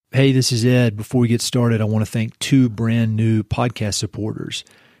Hey, this is Ed. Before we get started, I want to thank two brand new podcast supporters,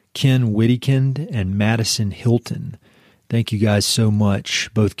 Ken Whittykind and Madison Hilton. Thank you guys so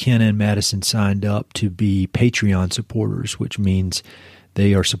much. Both Ken and Madison signed up to be Patreon supporters, which means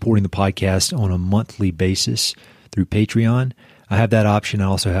they are supporting the podcast on a monthly basis through Patreon. I have that option. I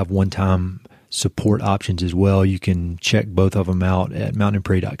also have one-time support options as well. You can check both of them out at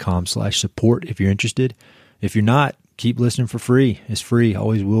mountainandprairie.com/support if you're interested. If you're not, keep listening for free. It's free,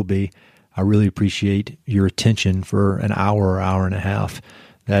 always will be. I really appreciate your attention for an hour or hour and a half.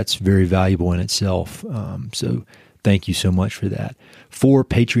 That's very valuable in itself. So thank you so much for that. For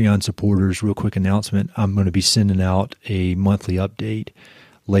Patreon supporters, real quick announcement, I'm going to be sending out a monthly update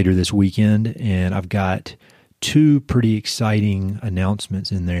later this weekend, and I've got two pretty exciting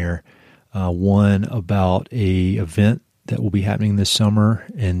announcements in there. One about a event that will be happening this summer,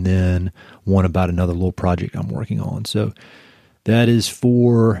 and then one about another little project I'm working on. So that is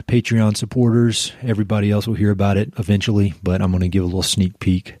for Patreon supporters. Everybody else will hear about it eventually, but I'm going to give a little sneak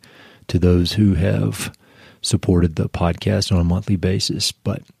peek to those who have supported the podcast on a monthly basis.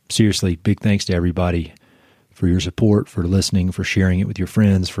 But seriously, big thanks to everybody for your support, for listening, for sharing it with your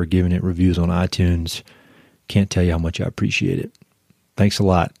friends, for giving it reviews on iTunes. Can't tell you how much I appreciate it. Thanks a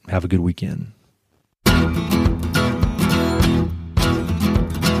lot. Have a good weekend.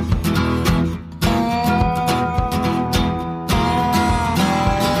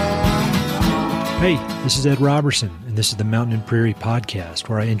 Hey, this is Ed Robertson, and this is the Mountain and Prairie Podcast,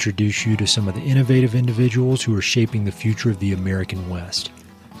 where I introduce you to some of the innovative individuals who are shaping the future of the American West.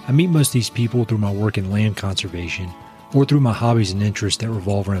 I meet most of these people through my work in land conservation or through my hobbies and interests that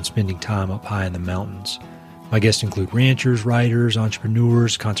revolve around spending time up high in the mountains. My guests include ranchers, writers,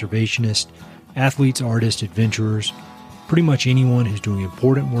 entrepreneurs, conservationists, athletes, artists, adventurers, pretty much anyone who's doing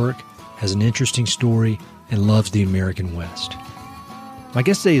important work, has an interesting story, and loves the American West. My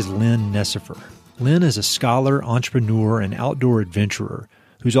guest today is Lynn Necefer. Lynn is a scholar, entrepreneur, and outdoor adventurer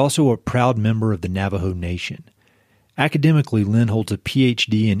who's also a proud member of the Navajo Nation. Academically, Lynn holds a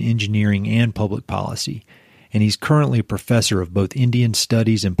PhD in engineering and public policy, and he's currently a professor of both Indian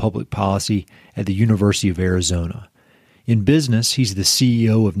Studies and Public Policy at the University of Arizona. In business, he's the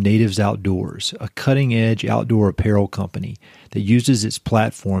CEO of Natives Outdoors, a cutting-edge outdoor apparel company that uses its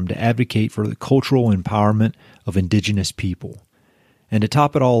platform to advocate for the cultural empowerment of Indigenous people. And to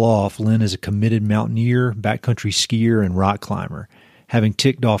top it all off, Lynn is a committed mountaineer, backcountry skier, and rock climber, having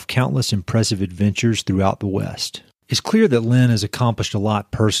ticked off countless impressive adventures throughout the West. It's clear that Lynn has accomplished a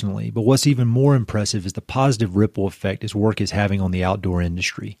lot personally, but what's even more impressive is the positive ripple effect his work is having on the outdoor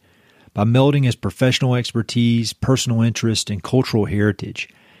industry. By melding his professional expertise, personal interest, and cultural heritage,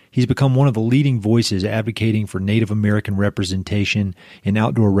 he's become one of the leading voices advocating for Native American representation in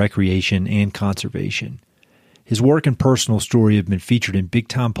outdoor recreation and conservation. His work and personal story have been featured in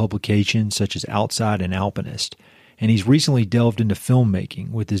big-time publications such as Outside and Alpinist, and he's recently delved into filmmaking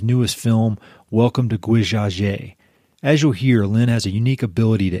with his newest film, Welcome to Guijaje. As you'll hear, Lynn has a unique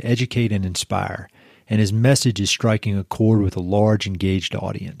ability to educate and inspire, and his message is striking a chord with a large, engaged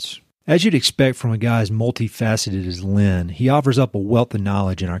audience. As you'd expect from a guy as multifaceted as Lynn, he offers up a wealth of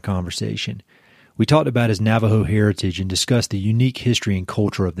knowledge in our conversation. We talked about his Navajo heritage and discussed the unique history and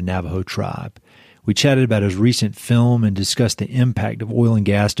culture of the Navajo tribe. We chatted about his recent film and discussed the impact of oil and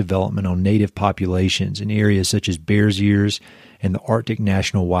gas development on native populations in areas such as Bears Ears and the Arctic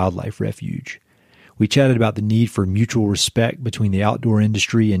National Wildlife Refuge. We chatted about the need for mutual respect between the outdoor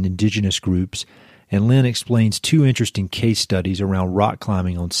industry and indigenous groups, and Lynn explains two interesting case studies around rock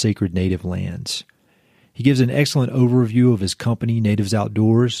climbing on sacred native lands. He gives an excellent overview of his company, Natives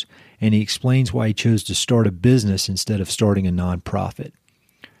Outdoors, and he explains why he chose to start a business instead of starting a nonprofit.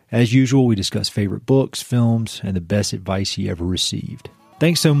 As usual, we discuss favorite books, films, and the best advice he ever received.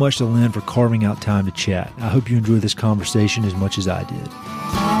 Thanks so much to Lynn for carving out time to chat. I hope you enjoy this conversation as much as I did.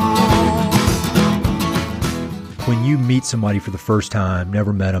 When you meet somebody for the first time,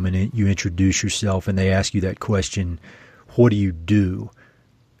 never met them, and you introduce yourself and they ask you that question, what do you do?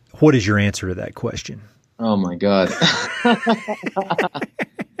 What is your answer to that question? Oh, my God.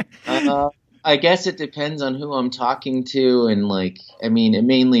 I guess it depends on who I'm talking to, and it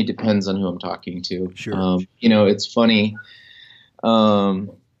mainly depends on who I'm talking to. Sure. It's funny.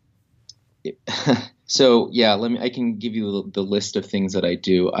 So yeah, I can give you the list of things that I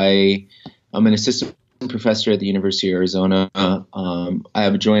do. I'm an assistant professor at the University of Arizona. I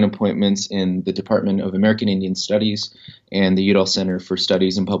have joint appointments in the Department of American Indian Studies and the Udall Center for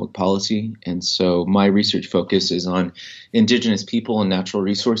Studies in Public Policy. And so my research focus is on Indigenous people and natural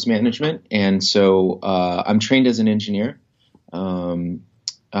resource management. And so I'm trained as an engineer.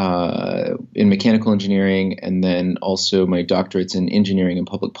 in mechanical engineering, and then also my doctorate's in engineering and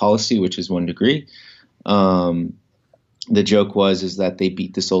public policy, which is 1 degree. The joke is that they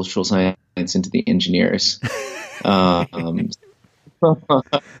beat the social science into the engineers.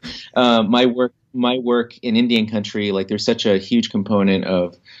 My work in Indian country, like there's such a huge component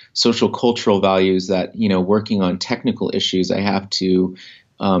of social cultural values that, working on technical issues, I have to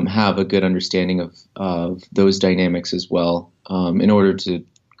have a good understanding of those dynamics as well, in order to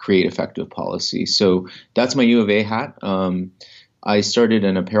create effective policy. So that's my U of A hat. I started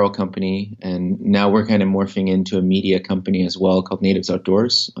an apparel company, and now we're kind of morphing into a media company as well called Natives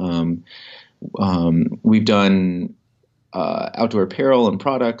Outdoors. We've done outdoor apparel and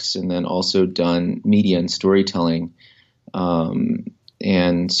products, and then also done media and storytelling.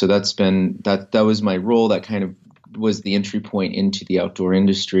 And so that was my role. That kind of was the entry point into the outdoor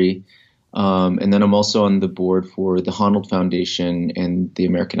industry. And then I'm also on the board for the Honnold Foundation and the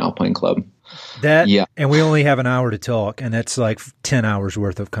American Alpine Club. Yeah. And we only have an hour to talk, and that's like 10 hours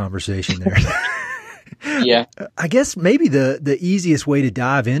worth of conversation there. Yeah. I guess maybe the easiest way to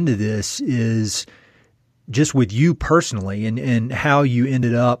dive into this is just with you personally and how you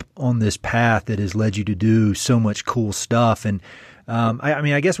ended up on this path that has led you to do so much cool stuff. And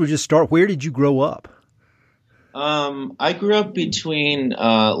I guess we'll just start. Where did you grow up? I grew up between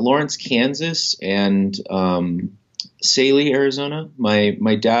Lawrence, Kansas, and Saley, Arizona.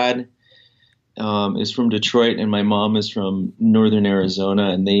 My dad is from Detroit, and my mom is from northern Arizona,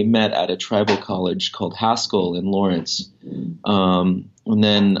 and they met at a tribal college called Haskell in Lawrence. And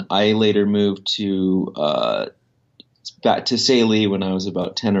then I later moved back to Saley when I was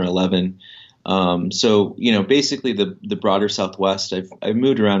about 10 or 11. So, basically the broader Southwest, I've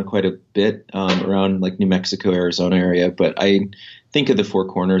moved around quite a bit, around like New Mexico, Arizona area, but I think of the Four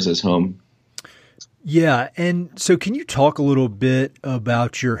Corners as home. Yeah. And so can you talk a little bit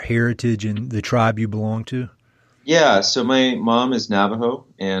about your heritage and the tribe you belong to? Yeah. So my mom is Navajo,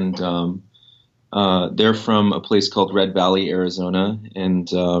 and, they're from a place called Red Valley, Arizona. And,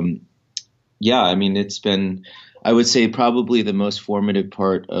 it's been, I would say, probably the most formative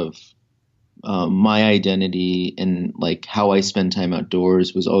part of my identity and like how I spend time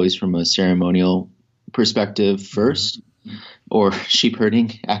outdoors was always from a ceremonial perspective first, or sheep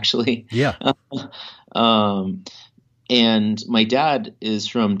herding, actually. Yeah. And my dad is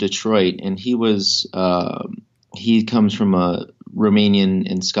from Detroit, and he comes from a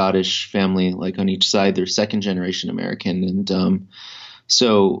Romanian and Scottish family, like on each side. They're second generation American. And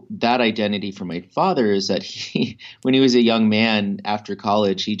so that identity for my father is that when he was a young man after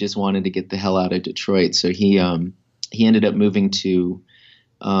college, he just wanted to get the hell out of Detroit. So he ended up moving to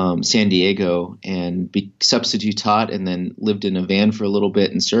San Diego and substitute taught, and then lived in a van for a little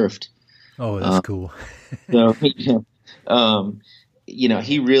bit and surfed. Oh, that's cool. So, and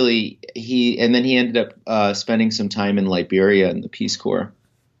then he ended up spending some time in Liberia in the Peace Corps.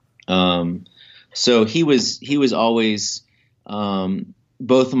 So he was always,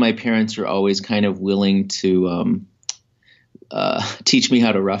 both of my parents were always kind of willing to teach me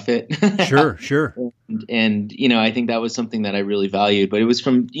how to rough it. Sure. And I think that was something that I really valued, but it was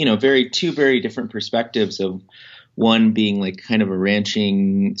from, two very different perspectives of one being like kind of a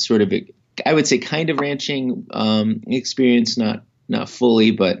ranching sort of, I would say kind of ranching experience, not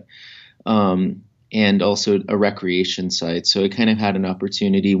fully, but and also a recreation side. So I kind of had an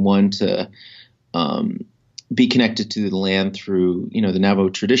opportunity, one, to be connected to the land through, the Navajo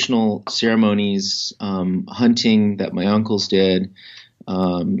traditional ceremonies, hunting that my uncles did,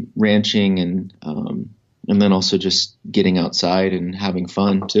 ranching, and then also just getting outside and having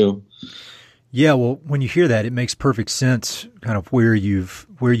fun too. Yeah, well, when you hear that, it makes perfect sense, kind of where you've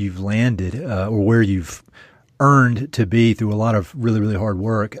landed, or where you've earned to be through a lot of really, really hard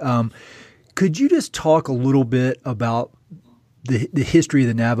work. Could you just talk a little bit about the history of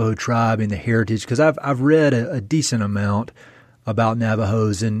the Navajo tribe and the heritage? Because I've read a decent amount about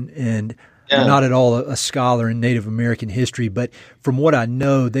Navajos, and I'm not at all a scholar in Native American history, but from what I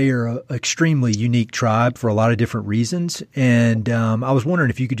know, they are an extremely unique tribe for a lot of different reasons. And I was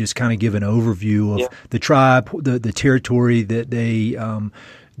wondering if you could just kind of give an overview of the tribe, the territory that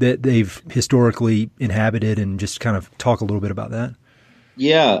they've historically inhabited, and just kind of talk a little bit about that.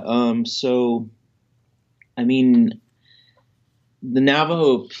 Yeah. So, the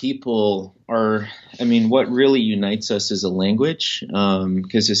Navajo people are, what really unites us is a language,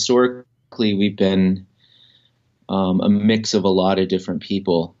 because historically we've been a mix of a lot of different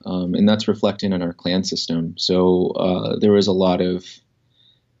people, and that's reflected in our clan system. So there was a lot of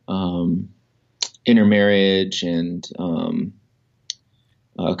intermarriage and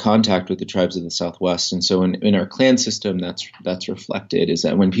contact with the tribes of the Southwest. And so in our clan system, that's reflected, is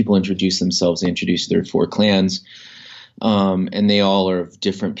that when people introduce themselves, they introduce their 4 clans, and they all are of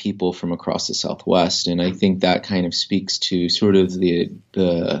different people from across the Southwest. And I think that kind of speaks to sort of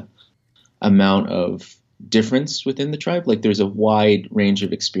the amount of difference within the tribe. Like there's a wide range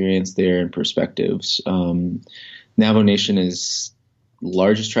of experience there and perspectives. Navajo Nation is the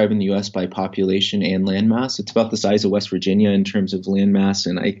largest tribe in the U.S. by population and landmass. It's about the size of West Virginia in terms of landmass,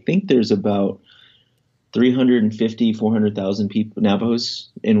 and I think there's about 400,000 people, Navajos,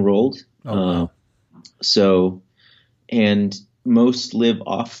 enrolled. Oh, wow. So, and most live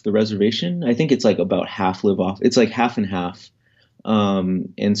off the reservation. I think it's like about half live off. It's like half and half.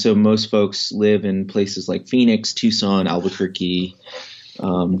 And so most folks live in places like Phoenix, Tucson, Albuquerque,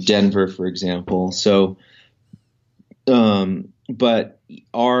 Denver, for example. So, but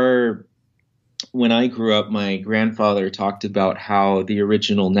when I grew up, my grandfather talked about how the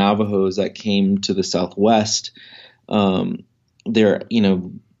original Navajos that came to the Southwest, they're,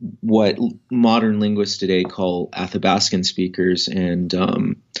 what modern linguists today call Athabascan speakers. And,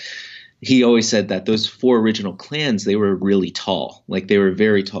 he always said that those 4 original clans, they were really tall, like they were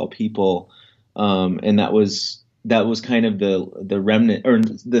very tall people. And that was kind of the remnant, or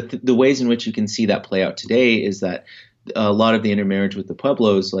the ways in which you can see that play out today is that a lot of the intermarriage with the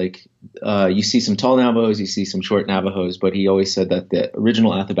Pueblos, like you see some tall Navajos, you see some short Navajos, but he always said that the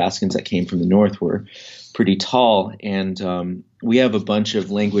original Athabascans that came from the north were pretty tall. And we have a bunch of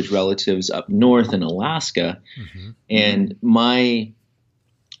language relatives up north in Alaska. Mm-hmm. And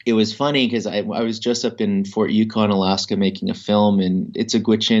it was funny because I was just up in Fort Yukon, Alaska, making a film, and it's a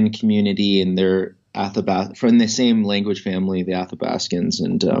Gwich'in community, and they're from the same language family, the Athabascans,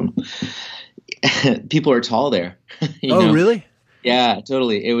 and people are tall there. Really? Yeah,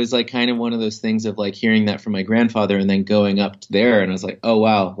 totally. It was like kind of one of those things of like hearing that from my grandfather and then going up to there, and I was like, oh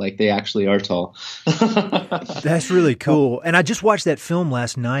wow, like they actually are tall. That's really cool. And I just watched that film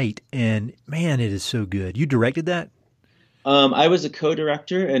last night, and man, it is so good. You directed that? I was a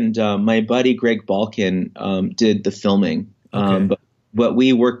co-director, and my buddy Greg Balkin did the filming. Okay. But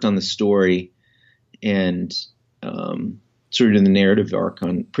we worked on the story and sort of in the narrative arc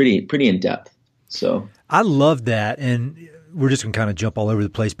on pretty in depth. So I love that, and we're just going to kind of jump all over the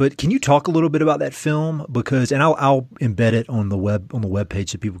place. But can you talk a little bit about that film? Because, and I'll embed it on the web page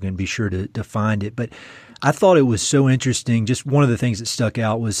so people can be sure to find it. But I thought it was so interesting. Just one of the things that stuck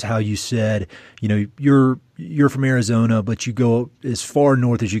out was how you said, you're from Arizona, but you go as far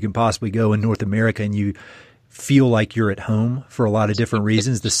north as you can possibly go in North America, and you feel like you're at home for a lot of different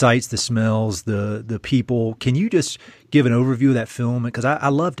reasons: the sights, the smells, the people. Can you just give an overview of that film? Because I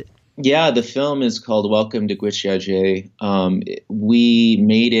loved it. Yeah, the film is called Welcome to Gwich'in. We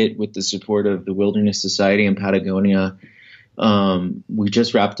made it with the support of the Wilderness Society in Patagonia. We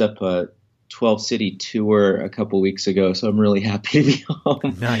just wrapped up a 12-city tour a couple weeks ago, so I'm really happy to be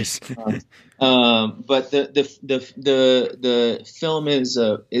home. Nice. But the film is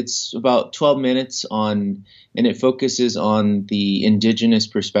it's about 12 minutes and it focuses on the indigenous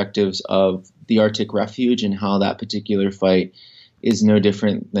perspectives of the Arctic Refuge and how that particular fight is no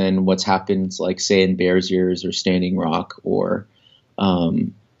different than what's happened, like say in Bears Ears or Standing Rock or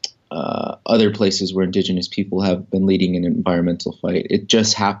other places where indigenous people have been leading an environmental fight. It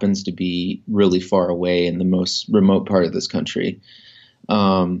just happens to be really far away in the most remote part of this country.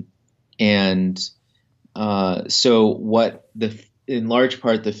 So what in large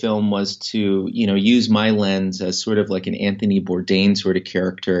part the film was to, use my lens as sort of like an Anthony Bourdain sort of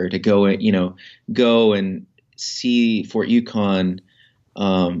character to go and see Fort Yukon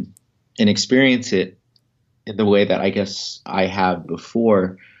and experience it in the way that I guess I have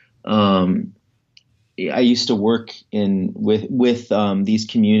before. I used to work with these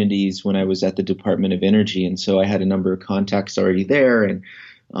communities when I was at the Department of Energy, and so I had a number of contacts already there, and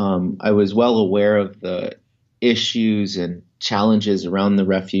I was well aware of the issues and challenges around the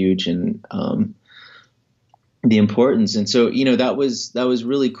refuge and the importance. And so, that was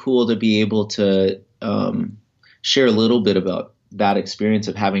really cool to be able to share a little bit about that experience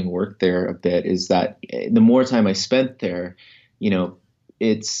of having worked there a bit. Is that the more time I spent there,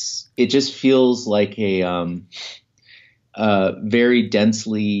 it just feels like a very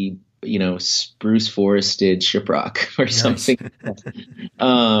densely, spruce forested shiprock or something.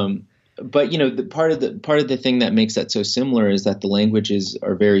 But the part of the thing that makes that so similar is that the languages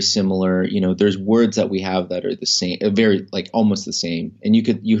are very similar. There's words that we have that are the same, very like almost the same. And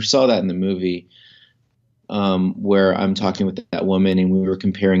you saw that in the movie. Where I'm talking with that woman and we were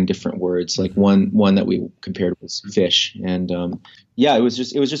comparing different words. Like one that we compared was fish, and it was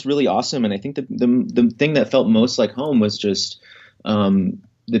just really awesome. And I think the thing that felt most like home was just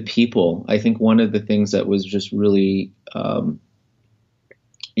the people. I think one of the things that was just really, having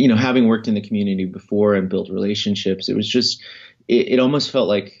worked in the community before and built relationships, it was just, it almost felt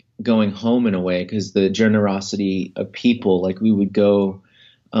like going home in a way, because the generosity of people, like we would go,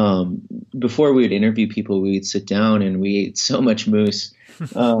 before we would interview people, we would sit down and we ate so much moose.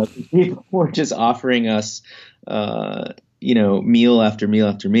 People were just offering us, meal after meal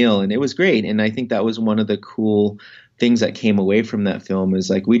after meal. And it was great. And I think that was one of the cool things that came away from that film, is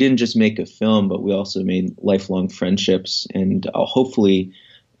like, we didn't just make a film, but we also made lifelong friendships. And hopefully,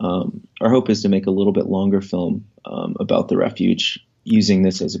 our hope is to make a little bit longer film about the refuge using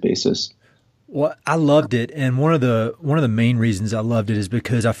this as a basis. Well, I loved it, and one of the main reasons I loved it is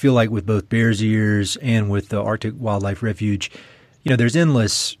because I feel like with both Bears Ears and with the Arctic Wildlife Refuge, there's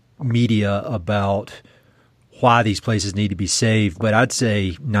endless media about why these places need to be saved, but I'd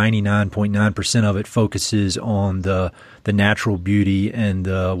say 99.9% of it focuses on the natural beauty and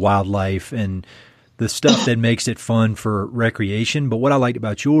the wildlife and the stuff that makes it fun for recreation. But what I liked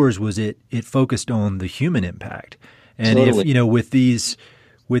about yours was it focused on the human impact, and Totally.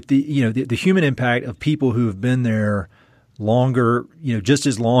 with the human impact of people who have been there longer, just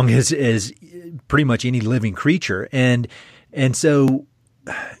as long as pretty much any living creature. And so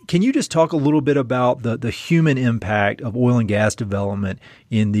can you just talk a little bit about the human impact of oil and gas development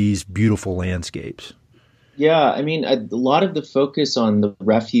in these beautiful landscapes? Yeah, I mean, a lot of the focus on the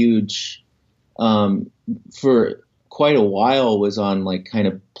refuge for quite a while was on like kind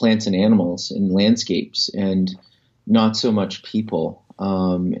of plants and animals and landscapes, and not so much people.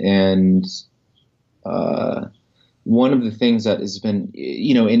 One of the things that has been,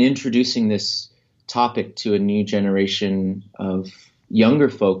 in introducing this topic to a new generation of younger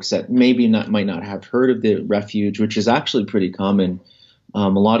folks that might not have heard of the refuge, which is actually pretty common. A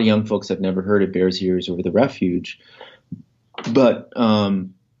lot of young folks have never heard of Bears Ears or the refuge. But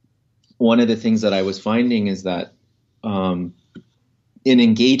one of the things that I was finding is that in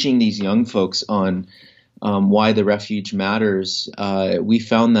engaging these young folks on why the refuge matters, we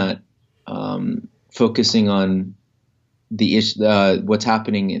found that focusing on the issue, what's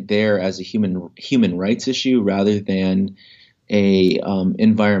happening there as a human rights issue rather than a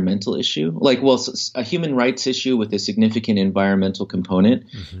environmental issue, a human rights issue with a significant environmental component,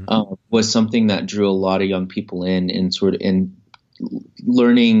 was something that drew a lot of young people in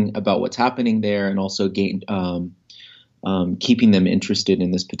learning about what's happening there, and also keeping them interested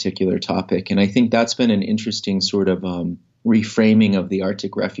in this particular topic. And I think that's been an interesting sort of reframing of the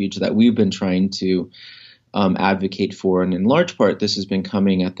Arctic Refuge that we've been trying to advocate for. And in large part, this has been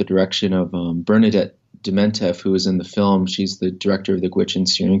coming at the direction of Bernadette Dementeff, who is in the film. She's the director of the Gwich'in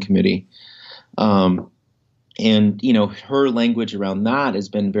Steering Committee. And her language around that has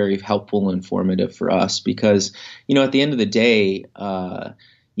been very helpful and informative for us, because, at the end of the day,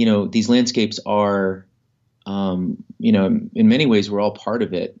 these landscapes are, in many ways, we're all part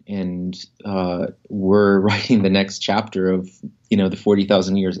of it. And we're writing the next chapter of, the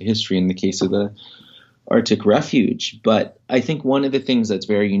 40,000 years of history in the case of the Arctic Refuge. But I think one of the things that's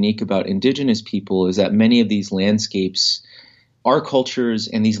very unique about Indigenous people is that many of these landscapes, our cultures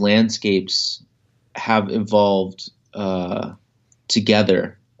and these landscapes have evolved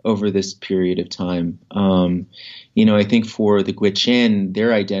together over this period of time. I think for the Gwich'in,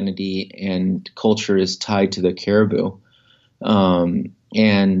 their identity and culture is tied to the caribou,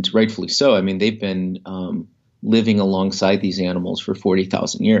 and rightfully so. I mean, they've been living alongside these animals for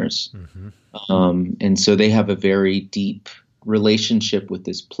 40,000 years. And so they have a very deep relationship with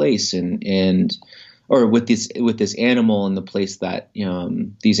this place or with this animal and the place that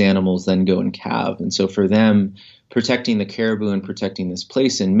these animals then go and calve. And so for them, protecting the caribou and protecting this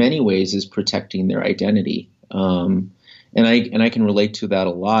place in many ways is protecting their identity. And I can relate to that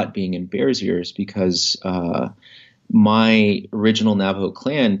a lot being in Bears Ears, because my original Navajo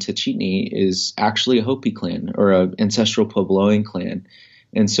clan, Tachitni, is actually a Hopi clan, or an ancestral Puebloan clan.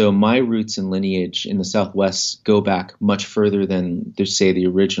 And so my roots and lineage in the Southwest go back much further than, say, the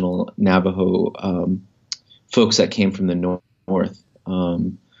original Navajo folks that came from the north.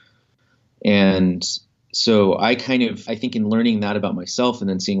 And so I think in learning that about myself and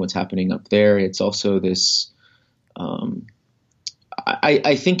then seeing what's happening up there, it's also this, I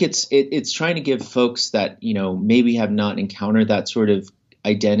think it's trying to give folks that, maybe have not encountered that sort of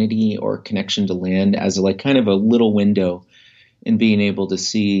identity or connection to land as kind of a little window, and being able to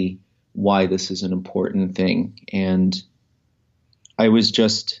see why this is an important thing. And I was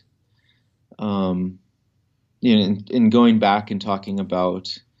just, in going back and talking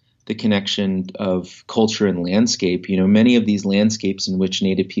about the connection of culture and landscape, many of these landscapes in which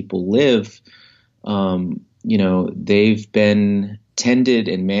Native people live, they've been tended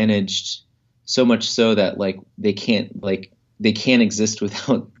and managed so much so that they can't exist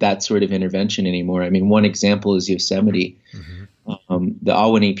without that sort of intervention anymore. I mean, one example is Yosemite. Mm-hmm. The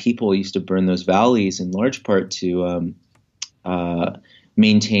Awane people used to burn those valleys in large part to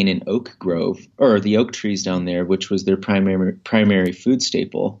maintain an oak grove, or the oak trees down there, which was their primary food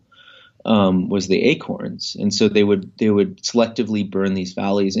staple, was the acorns. And so they would selectively burn these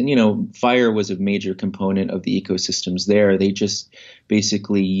valleys. And, fire was a major component of the ecosystems there. They just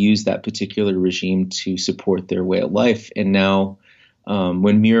basically used that particular regime to support their way of life. And now,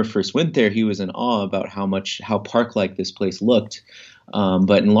 when Mira first went there, he was in awe about how park-like this place looked.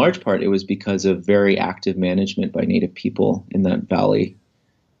 But in large part, it was because of very active management by Native people in that valley.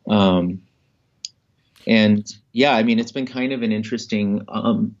 And yeah, I mean, it's been kind of an interesting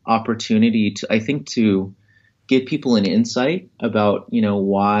opportunity to give people an insight about,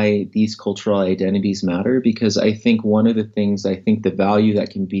 why these cultural identities matter. Because I think one of the things, the value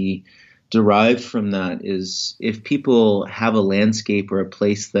that can be derived from that is if people have a landscape or a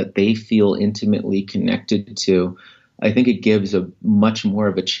place that they feel intimately connected to, I think it gives a much more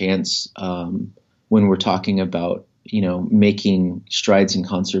of a chance when we're talking about, making strides in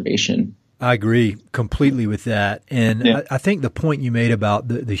conservation. I agree completely with that. And yeah. I think the point you made about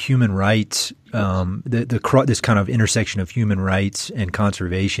the human rights, this kind of intersection of human rights and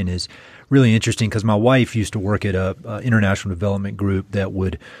conservation is really interesting, because my wife used to work at a international development group that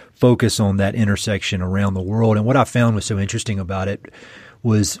would focus on that intersection around the world. And what I found was so interesting about it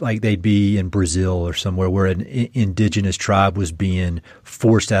was like they'd be in Brazil or somewhere where an indigenous tribe was being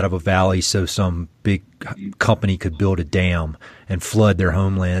forced out of a valley so some big company could build a dam and flood their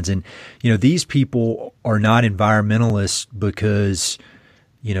homelands. And, these people are not environmentalists because,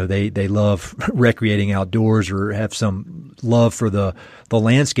 they love recreating outdoors or have some love for the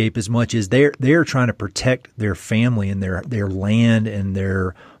landscape as much as they're trying to protect their family and their land and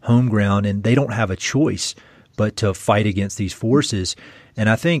their home ground. And they don't have a choice but to fight against these forces. And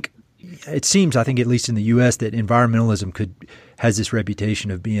I think at least in the U.S., that environmentalism has this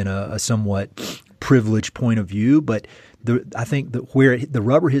reputation of being a somewhat privileged point of view. But I think that where the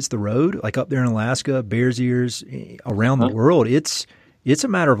rubber hits the road, like up there in Alaska, Bears Ears, around the world, it's a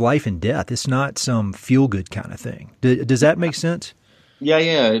matter of life and death. It's not some feel-good kind of thing. Does that make sense? Yeah.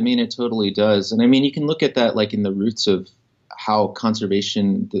 I mean, it totally does. And I mean, you can look at that like in the roots of how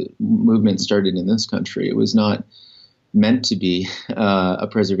conservation, the movement started in this country. It was not meant to be a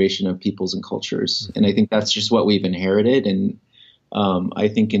preservation of peoples and cultures. And I think that's just what we've inherited. And I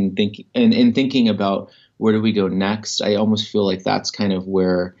think in thinking about where do we go next, I almost feel like that's kind of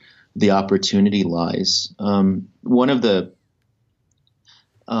where the opportunity lies. One of the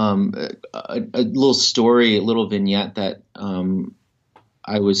a little story, a little vignette that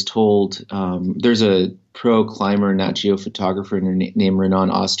I was told. There's a pro climber, Nat Geo photographer named Renan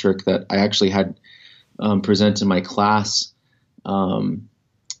Osterk that I actually had present in my class.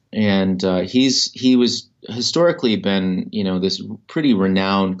 He was historically been, this pretty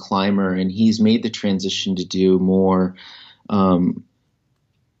renowned climber, and he's made the transition to do more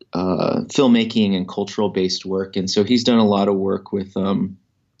filmmaking and cultural based work. And so he's done a lot of work with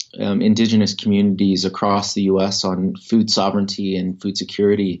indigenous communities across the U.S. on food sovereignty and food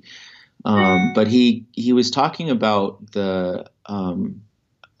security. But he was talking about the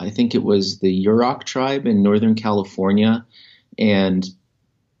I think it was the Yurok tribe in Northern California, and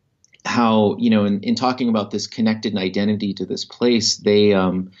how, in talking about this connected identity to this place, they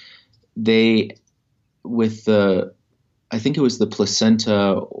with I think it was the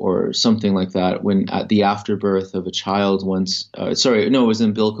placenta or something like that, when at the afterbirth of a child once, it was the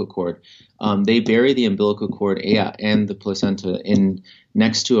umbilical cord. They bury the umbilical cord and the placenta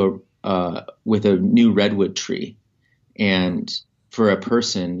next to with a new redwood tree, and for a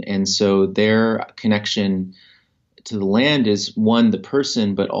person. And so their connection to the land is one, the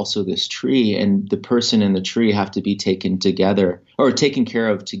person, but also this tree, and the person and the tree have to be taken together or taken care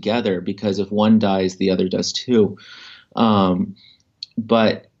of together, because if one dies, the other does too.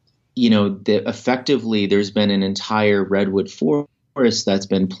 But effectively there's been an entire redwood forest that's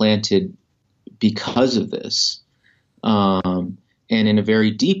been planted because of this. And in a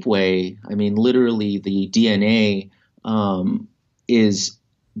very deep way, I mean, literally the DNA, is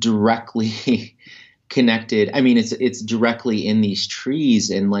directly connected. I mean, it's directly in these trees,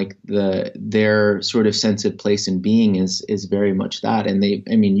 and like their sort of sense of place and being is very much that. And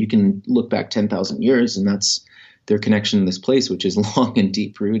you can look back 10,000 years, and that's their connection in this place, which is long and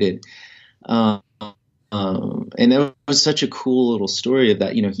deep rooted. And that was such a cool little story of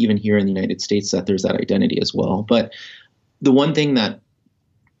that, even here in the United States, that there's that identity as well. But the one thing that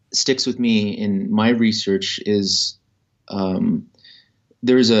sticks with me in my research is,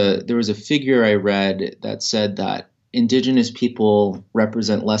 there was a figure I read that said that Indigenous people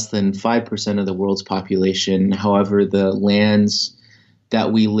represent less than 5% of the world's population. However, the lands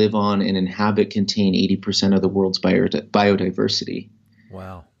that we live on and inhabit contain 80% of the world's biodiversity.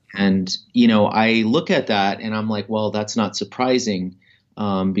 Wow. And, I look at that and I'm like, well, that's not surprising,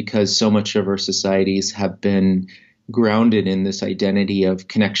 because so much of our societies have been grounded in this identity of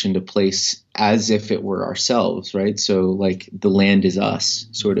connection to place as if it were ourselves, right? So like the land is us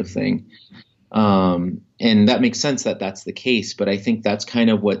sort of thing. And that makes sense that that's the case. But I think that's kind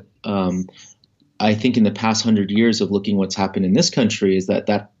of what I think in the past 100 years of looking what's happened in this country is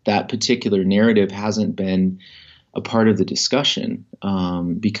that particular narrative hasn't been a part of the discussion,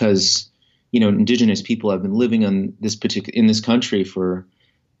 because Indigenous people have been living in this country for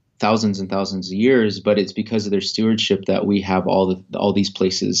thousands and thousands of years, but it's because of their stewardship that we have all these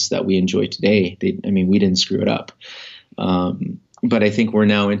places that we enjoy today. We didn't screw it up. But I think we're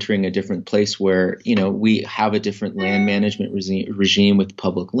now entering a different place where we have a different land management regime with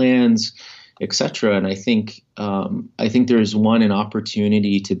public lands, etc. And I think there's an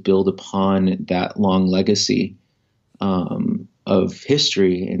opportunity to build upon that long legacy of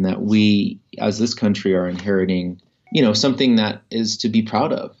history, and that we, as this country, are inheriting, something that is to be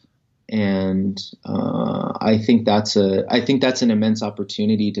proud of. And I think that's an immense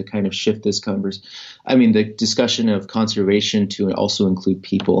opportunity to kind of shift this the discussion of conservation to also include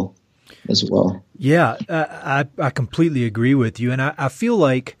people as well. Yeah, I completely agree with you, and I feel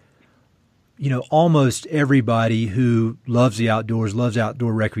like almost everybody who loves the outdoors, loves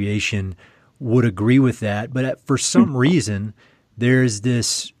outdoor recreation, would agree with that. But for some reason, there's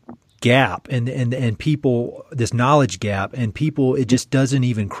this gap and people, this knowledge gap, and people, it just doesn't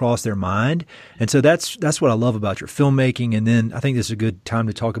even cross their mind. And so that's what I love about your filmmaking. And then I think this is a good time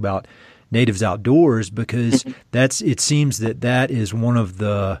to talk about Natives Outdoors, because it seems that is one of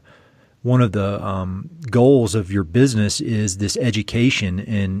the goals of your business is this education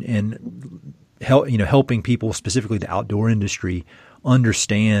and helping people, specifically the outdoor industry,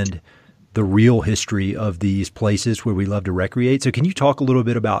 understand the real history of these places where we love to recreate. So can you talk a little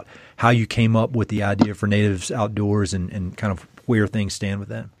bit about how you came up with the idea for Natives Outdoors and kind of where things stand with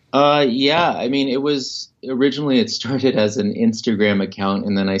that? Yeah. It started as an Instagram account,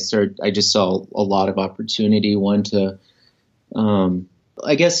 and then I just saw a lot of opportunity. One to,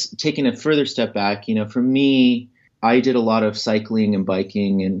 I guess, taking a further step back, for me, I did a lot of cycling and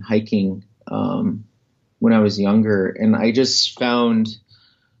biking and hiking, when I was younger. And I just found,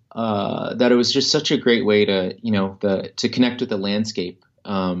 that it was just such a great way to connect with the landscape,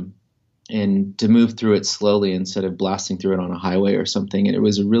 and to move through it slowly instead of blasting through it on a highway or something. And it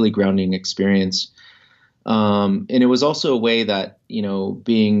was a really grounding experience. And it was also a way that,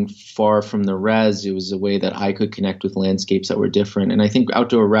 being far from the res, it was a way that I could connect with landscapes that were different. And I think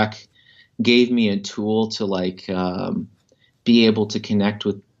outdoor rec gave me a tool to be able to connect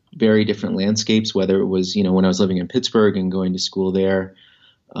with very different landscapes, whether it was, when I was living in Pittsburgh and going to school there.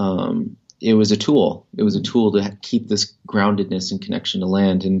 It was a tool. It was a tool to keep this groundedness and connection to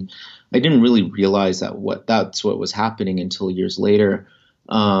land. And I didn't really realize that's what was happening until years later.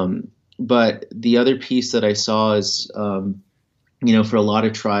 But the other piece that I saw is, for a lot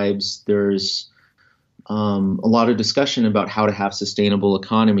of tribes, there's a lot of discussion about how to have sustainable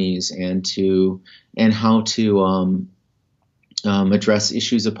economies and how to address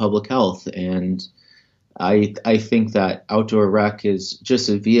issues of public health. And I think that outdoor rec is just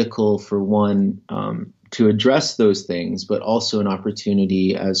a vehicle for one, to address those things, but also an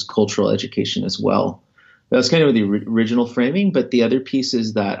opportunity as cultural education as well. That's kind of the original framing. But the other piece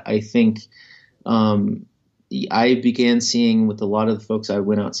is that I think I began seeing with a lot of the folks I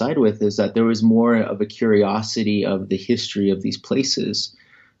went outside with is that there was more of a curiosity of the history of these places.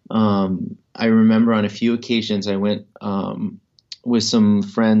 I remember on a few occasions I went with some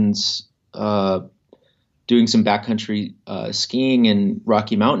friends doing some backcountry skiing in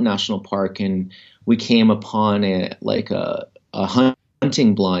Rocky Mountain National Park, and we came upon a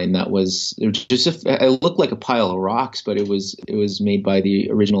hunting blind that was just it looked like a pile of rocks, but it was made by the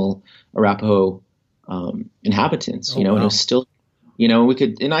original Arapaho inhabitants, wow. And it was still, we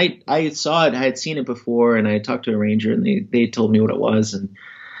could, and I saw it, I had seen it before, and I talked to a ranger, and they told me what it was, and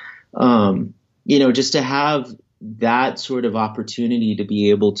just to have that sort of opportunity to be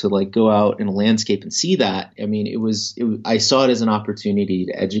able to go out in a landscape and see that. I saw it as an opportunity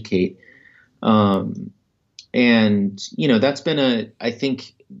to educate. That's been I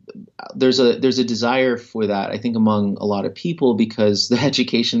think there's a desire for that, I think, among a lot of people, because the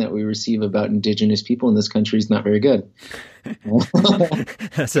education that we receive about Indigenous people in this country is not very good.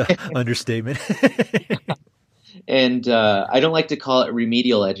 That's an understatement. and I don't like to call it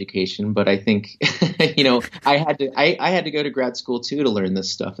remedial education, but I think I had to go to grad school too to learn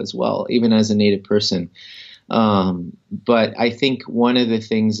this stuff as well, even as a Native person. But I think one of the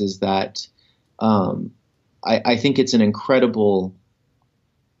things is that I think it's an incredible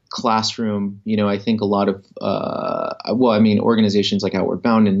classroom. I think a lot of organizations like Outward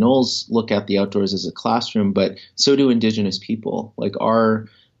Bound and Knowles look at the outdoors as a classroom, but so do Indigenous people. Like our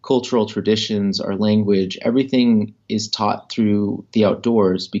cultural traditions, our language, everything is taught through the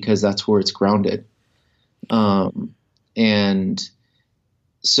outdoors because that's where it's grounded. And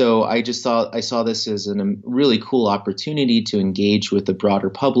so I saw this as a really cool opportunity to engage with the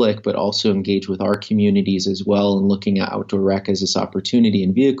broader public, but also engage with our communities as well, and looking at outdoor rec as this opportunity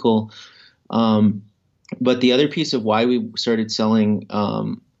and vehicle. But the other piece of why we started selling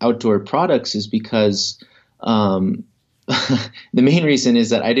outdoor products is because the main reason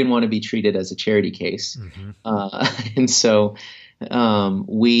is that I didn't want to be treated as a charity case. Mm-hmm. And so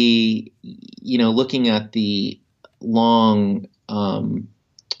we, looking at the long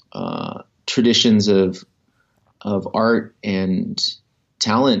traditions of art and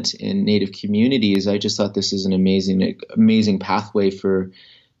talent in Native communities, I just thought this is an amazing pathway for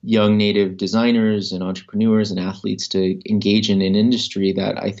young Native designers and entrepreneurs and athletes to engage in an industry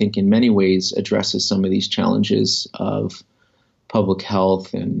that I think in many ways addresses some of these challenges of public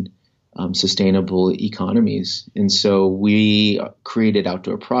health and sustainable economies. And so we created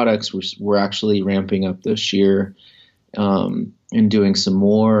outdoor products. We're actually ramping up this year and doing some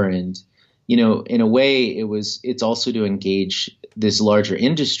more. And, in a way, it's also to engage this larger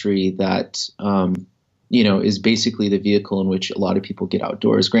industry that is basically the vehicle in which a lot of people get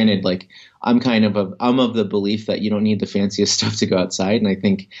outdoors. Granted, like I'm of the belief that you don't need the fanciest stuff to go outside. And I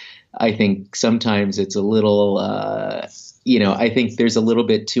think sometimes it's a little, I think there's a little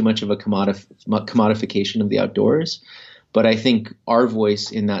bit too much of a commodification of the outdoors. But I think our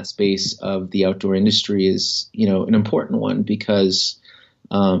voice in that space of the outdoor industry is, an important one because,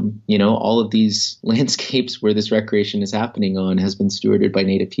 all of these landscapes where this recreation is happening on has been stewarded by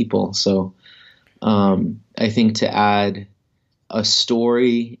Native people. So, I think to add a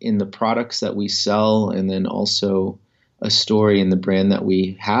story in the products that we sell and then also a story in the brand that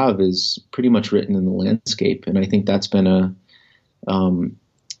we have is pretty much written in the landscape. And I think that's been a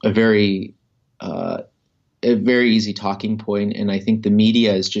very easy talking point. And I think the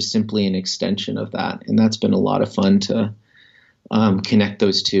media is just simply an extension of that. And that's been a lot of fun to connect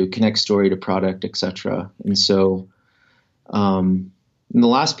those two, connect story to product, et cetera. And so, and the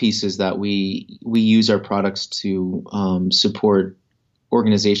last piece is that we use our products to support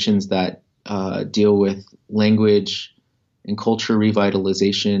organizations that deal with language and culture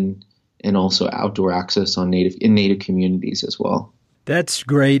revitalization, and also outdoor access in Native communities as well. That's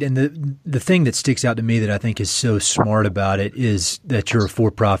great. And the thing that sticks out to me that I think is so smart about it is that you're a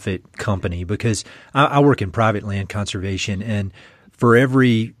for-profit company, because I work in private land conservation, and for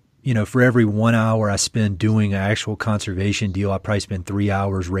every 1 hour I spend doing an actual conservation deal, I probably spend 3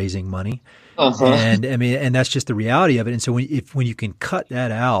 hours raising money. Uh-huh. And that's just the reality of it. And so when you can cut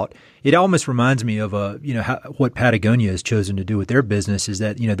that out, it almost reminds me of what Patagonia has chosen to do with their business is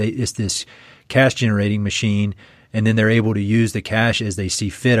that, it's this cash generating machine, and then they're able to use the cash as they see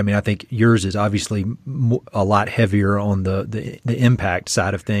fit. I mean, I think yours is obviously a lot heavier on the impact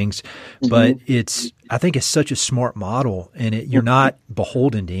side of things, but I think it's such a smart model, and you're not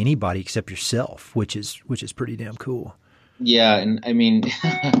beholden to anybody except yourself, which is pretty damn cool. Yeah, and I mean,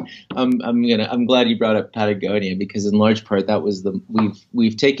 I'm glad you brought up Patagonia, because in large part that was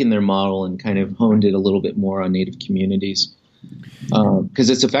we've taken their model and kind of honed it a little bit more on Native communities because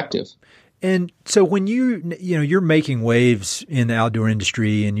it's effective. And so when you're making waves in the outdoor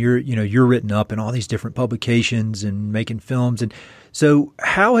industry, and you're written up in all these different publications and making films, and so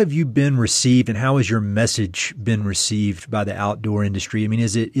how have you been received, and how has your message been received by the outdoor industry? I mean,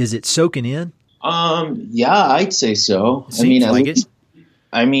 is it soaking in? Yeah, I'd say so. Seems like it.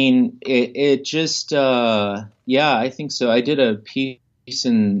 I mean, it just yeah, I think so. I did a piece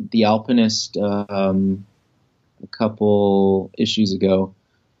in The Alpinist a couple issues ago.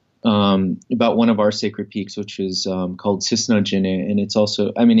 About one of our sacred peaks, which is called Cisnagine, and it's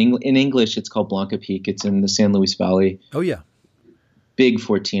also, in English, it's called Blanca Peak. It's in the San Luis Valley. Oh yeah, big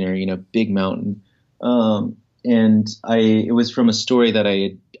 14er, big mountain. And it was from a story that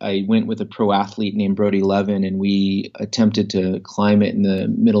I went with a pro athlete named Brody Levin, and we attempted to climb it in the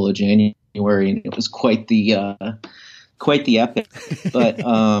middle of January, and it was quite the epic. But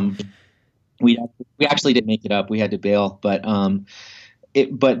we actually didn't make it up. We had to bail, but.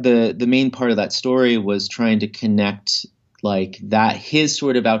 But the main part of that story was trying to connect like that his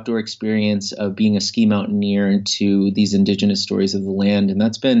sort of outdoor experience of being a ski mountaineer to these indigenous stories of the land. And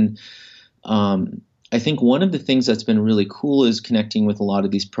that's been, I think one of the things that's been really cool is connecting with a lot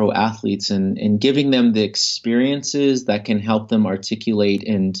of these pro athletes and giving them the experiences that can help them articulate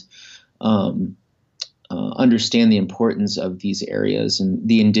and understand the importance of these areas and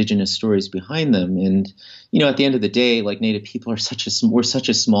the indigenous stories behind them. And, at the end of the day, like Native people are we're such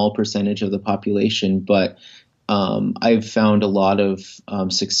a small percentage of the population, but I've found a lot of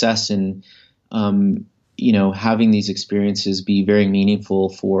success in, having these experiences be very meaningful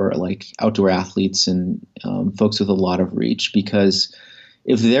for like outdoor athletes and folks with a lot of reach, because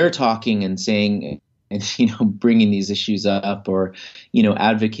if they're talking and saying and, bringing these issues up or,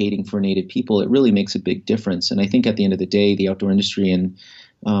 advocating for Native people, it really makes a big difference. And I think at the end of the day, the outdoor industry and,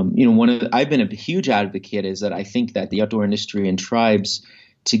 I've been a huge advocate is that I think that the outdoor industry and tribes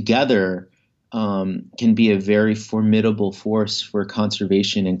together can be a very formidable force for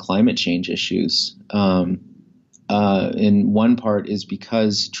conservation and climate change issues. And one part is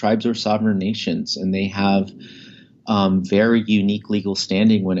because tribes are sovereign nations and they have very unique legal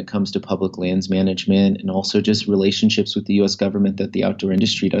standing when it comes to public lands management and also just relationships with the U.S. government that the outdoor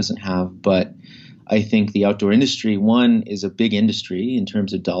industry doesn't have. But I think the outdoor industry, one, is a big industry in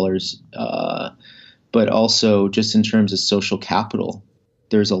terms of dollars, but also just in terms of social capital.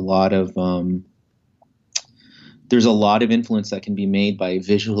 There's a lot of influence that can be made by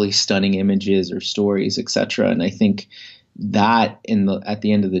visually stunning images or stories, et cetera. And I think that at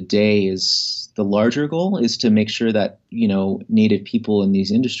the end of the day is the larger goal, is to make sure that, Native people in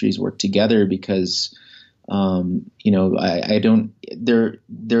these industries work together because,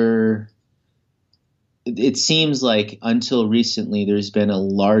 it seems like until recently, there's been a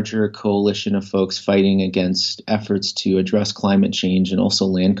larger coalition of folks fighting against efforts to address climate change and also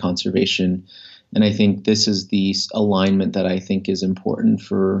land conservation. And I think this is the alignment that I think is important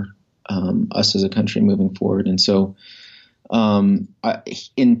for us as a country moving forward. And so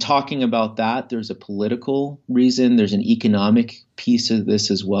in talking about that, there's a political reason. There's an economic piece of this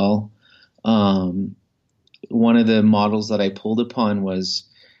as well. One of the models that I pulled upon was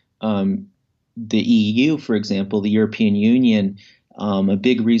the EU, for example, the European Union. A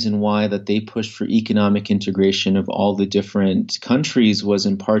big reason why that they pushed for economic integration of all the different countries was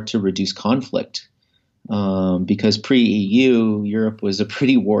in part to reduce conflict. Because pre-EU, Europe was a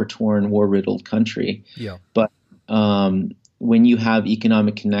pretty war-torn, war-riddled country. Yeah. But when you have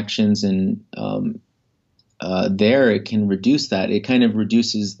economic connections and there, it can reduce that. It kind of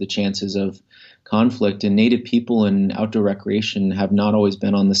reduces the chances of conflict. And Native people and outdoor recreation have not always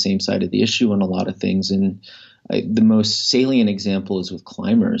been on the same side of the issue on a lot of things. And the most salient example is with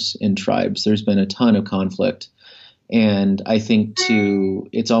climbers and tribes. There's been a ton of conflict. And I think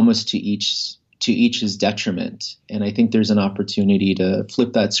it's almost to each's detriment. And I think there's an opportunity to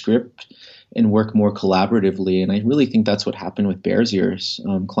flip that script and work more collaboratively. And I really think that's what happened with Bears Ears.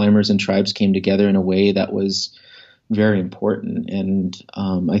 Climbers and tribes came together in a way that was very important. And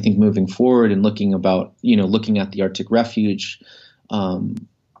I think moving forward and looking at the Arctic Refuge,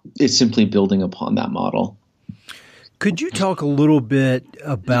 is simply building upon that model. Could you talk a little bit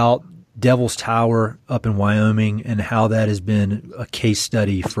about Devil's Tower up in Wyoming and how that has been a case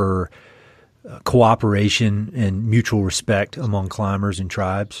study for cooperation and mutual respect among climbers and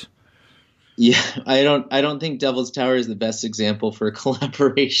tribes? Yeah, I don't think Devil's Tower is the best example for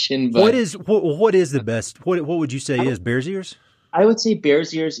collaboration. But what is the best? What would you say is Bears Ears? I would say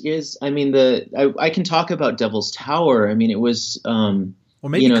Bears Ears is. I mean, I can talk about Devil's Tower. I mean, it was. Or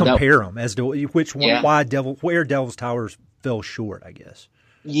maybe compare them as to which one, yeah. where Devil's Tower fell short, I guess.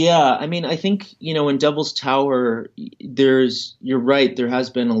 Yeah, I mean, I think, in Devil's Tower, you're right, there has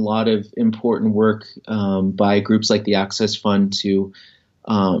been a lot of important work by groups like the Access Fund to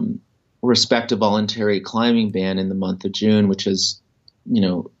respect a voluntary climbing ban in the month of June, which has,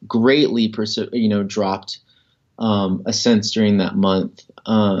 greatly, dropped ascents during that month.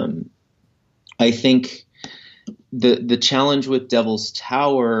 I think the challenge with Devil's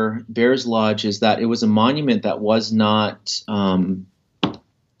Tower, Bears Lodge, is that it was a monument that was not.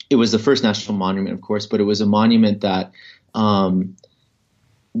 It was the first national monument, of course, but it was a monument that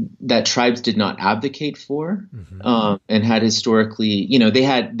that tribes did not advocate for, and had historically,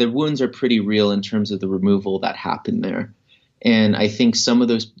 the wounds are pretty real in terms of the removal that happened there. And I think some of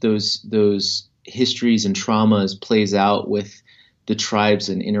those histories and traumas plays out with the tribes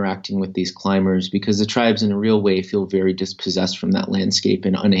and interacting with these climbers, because the tribes in a real way feel very dispossessed from that landscape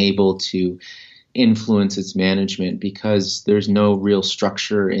and unable to influence its management, because there's no real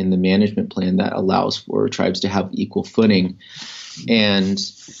structure in the management plan that allows for tribes to have equal footing. And,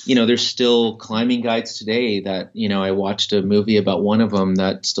 there's still climbing guides today that, I watched a movie about one of them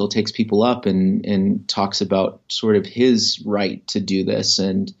that still takes people up and talks about sort of his right to do this.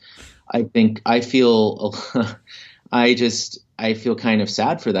 And I feel I feel kind of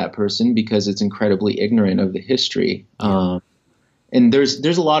sad for that person because it's incredibly ignorant of the history. Yeah. And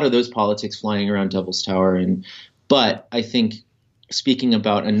there's a lot of those politics flying around Devil's Tower. But I think speaking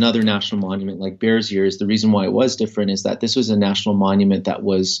about another national monument like Bears Ears, the reason why it was different is that this was a national monument that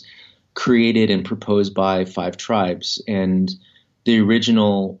was created and proposed by 5 tribes. And the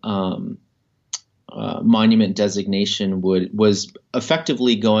original monument designation was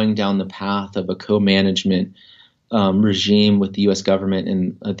effectively going down the path of a co-management regime with the U.S. government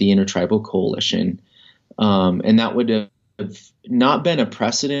and the Intertribal Coalition. And that would have not been a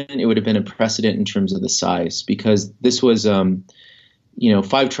precedent. It would have been a precedent in terms of the size, because this was,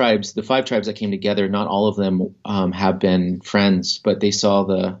 5 tribes, the 5 tribes that came together, not all of them have been friends, but they saw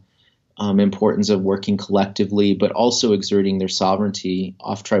the importance of working collectively, but also exerting their sovereignty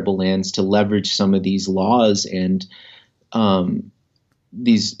off tribal lands to leverage some of these laws and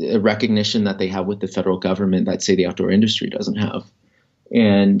these recognition that they have with the federal government that, say, the outdoor industry doesn't have.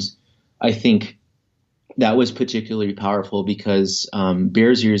 And I think that was particularly powerful because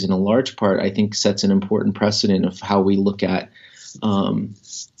Bears Ears, in a large part, I think sets an important precedent of how we look at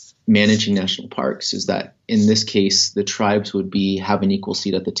managing national parks, is that in this case, the tribes would have an equal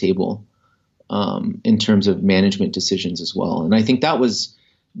seat at the table in terms of management decisions as well. And I think that was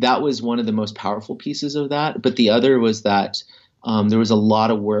one of the most powerful pieces of that. But the other was that there was a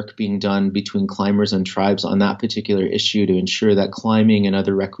lot of work being done between climbers and tribes on that particular issue to ensure that climbing and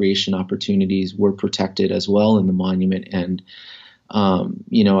other recreation opportunities were protected as well in the monument. And,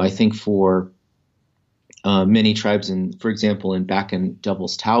 I think for many tribes, for example, back in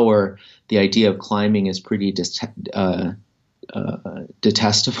Devil's Tower, the idea of climbing is pretty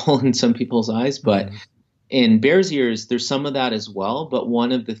detestable in some people's eyes. But in Bears Ears, there's some of that as well. But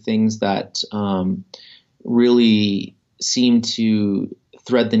one of the things that really seemed to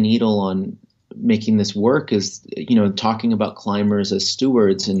thread the needle on making this work is, talking about climbers as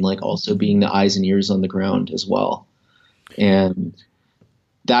stewards and also being the eyes and ears on the ground as well. And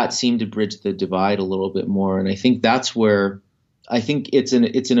that seemed to bridge the divide a little bit more. And I think that's where I think it's an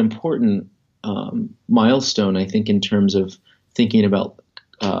important milestone, I think, in terms of thinking about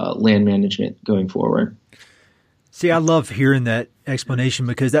land management going forward. See, I love hearing that explanation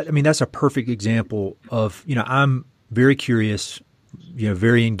because that's a perfect example of, I'm very curious,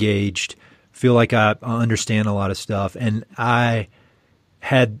 very engaged, feel like I understand a lot of stuff. And I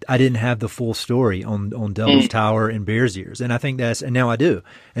didn't have the full story on Devil's Tower and Bears Ears. And I think and now I do.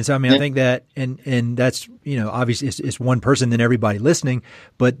 And so, I think that, and that's, obviously it's one person than everybody listening,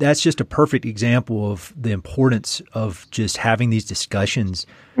 but that's just a perfect example of the importance of just having these discussions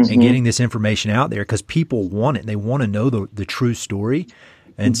and getting this information out there, because people want it. They want to know the true story.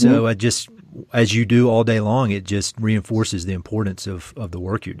 And so as you do all day long, it just reinforces the importance of the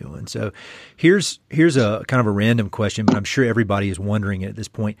work you're doing. So here's a kind of a random question, but I'm sure everybody is wondering at this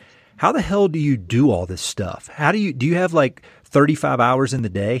point, how the hell do you do all this stuff? Do you have 35 hours in the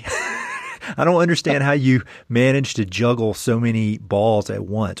day? I don't understand how you manage to juggle so many balls at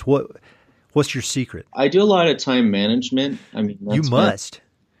once. What's your secret? I do a lot of time management. You must.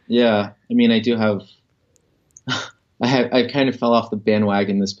 Yeah. I do have, I kind of fell off the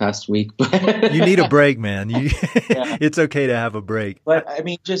bandwagon this past week, but you need a break, man. It's okay to have a break. But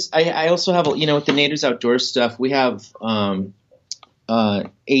I also have, with the Natives Outdoors stuff, we have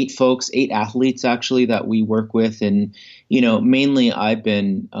 8 athletes actually that we work with. And, mainly I've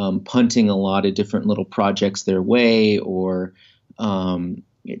been punting a lot of different little projects their way or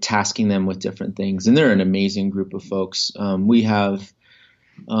tasking them with different things. And they're an amazing group of folks. We have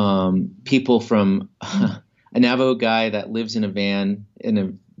people from a Navajo guy that lives in a van in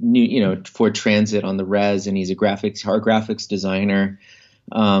a new, Ford Transit on the res, and he's a graphics designer,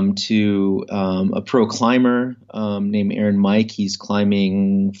 to a pro climber named Aaron Mike. He's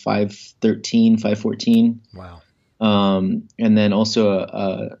climbing 513, 514. Wow. And then also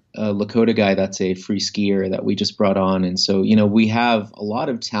a Lakota guy that's a free skier that we just brought on. And so, we have a lot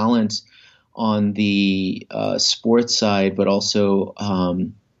of talent on the sports side, but also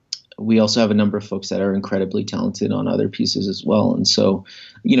we also have a number of folks that are incredibly talented on other pieces as well. And so,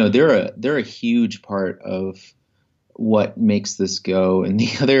 they're a huge part of what makes this go. And the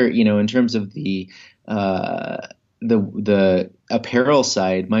other, in terms of the apparel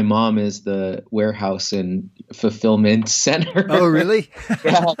side, my mom is the warehouse and fulfillment center. Oh, really?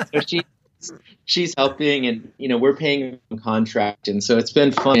 Yeah. So she's helping, and we're paying a contract, and so it's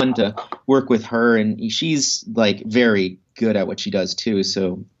been fun to work with her. And she's very good at what she does too.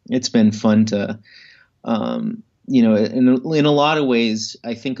 So it's been fun to, in a lot of ways,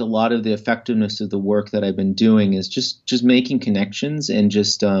 I think a lot of the effectiveness of the work that I've been doing is just making connections and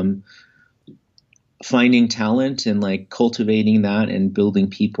just finding talent and like cultivating that and building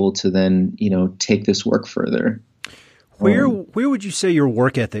people to then, take this work further. Where would you say your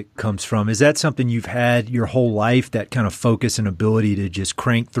work ethic comes from? Is that something you've had your whole life, that kind of focus and ability to just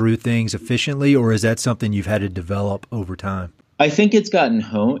crank through things efficiently, or is that something you've had to develop over time? I think it's gotten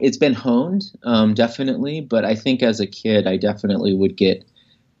honed. It's been honed, definitely. But I think as a kid, I definitely would get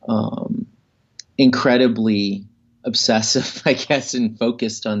incredibly obsessive, I guess, and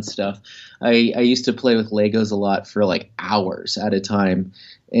focused on stuff. I used to play with Legos a lot for like hours at a time,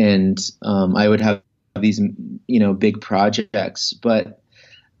 and I would have these, big projects. But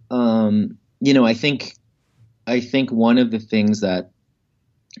I think one of the things that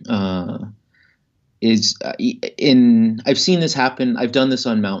I've seen this happen. I've done this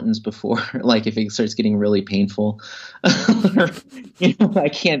on mountains before. Like if it starts getting really painful, I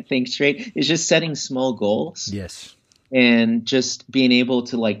can't think straight. It's just setting small goals. Yes. And just being able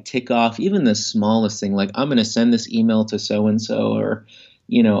to like tick off even the smallest thing, like I'm going to send this email to so-and-so, or,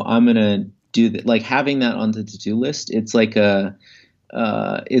 I'm going to do that. Like having that on the to-do list. It's like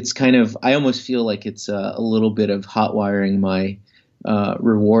it's kind of, I almost feel like it's a little bit of hot wiring my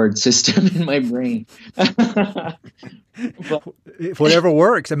reward system in my brain. But, whatever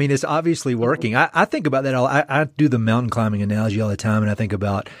works. I mean, it's obviously working. I think about that. I do the mountain climbing analogy all the time. And I think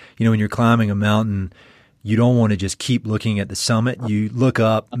about, when you're climbing a mountain, you don't want to just keep looking at the summit. You look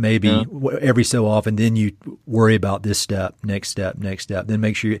up maybe every so often, then you worry about this step, next step, then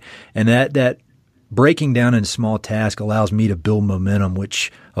make sure and that breaking down into small tasks allows me to build momentum,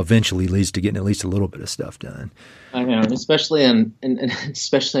 which eventually leads to getting at least a little bit of stuff done. I know, especially in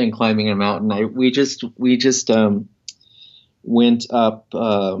climbing a mountain. We just went up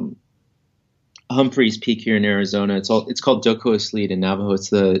Humphreys Peak here in Arizona. It's called Dokoslid in Navajo.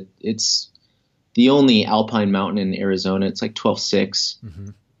 It's the only alpine mountain in Arizona. It's like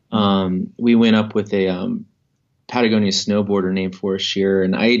 12.6. Mm-hmm. We went up with a Patagonia snowboarder named Forrest Shearer,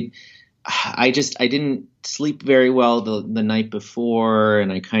 and I didn't sleep very well the night before,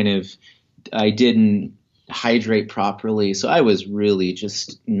 and I didn't hydrate properly. So I was really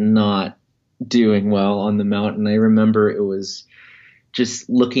just not doing well on the mountain. I remember it was just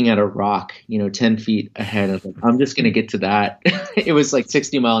looking at a rock, 10 feet ahead of it. I'm just going to get to that. It was like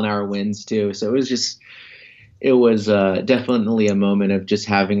 60-mile-an-hour winds too. So it was definitely a moment of just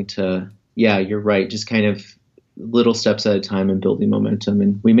having to, yeah, you're right. Just kind of little steps at a time and building momentum.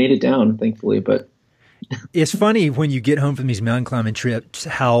 And we made it down, thankfully, but it's funny when you get home from these mountain climbing trips,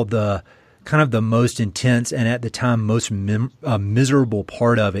 how the kind of the most intense and at the time most miserable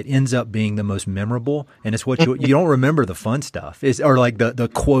part of it ends up being the most memorable. And it's what you don't remember the fun stuff or like the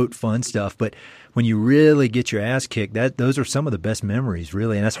quote fun stuff. But when you really get your ass kicked, those are some of the best memories,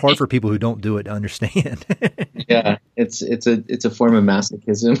 really. And that's hard for people who don't do it to understand. Yeah, it's a form of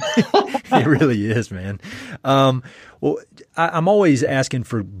masochism. It really is, man. Well, I'm always asking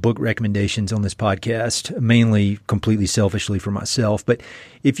for book recommendations on this podcast, mainly completely selfishly for myself. But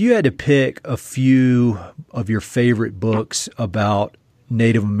if you had to pick a few of your favorite books about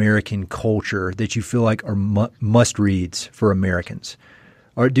Native American culture that you feel like are must reads for Americans,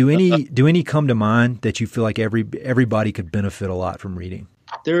 or do any come to mind that you feel like everybody could benefit a lot from reading?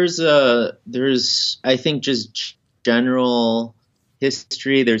 There's I think just general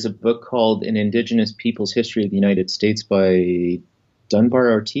history. There's a book called An Indigenous People's History of the United States by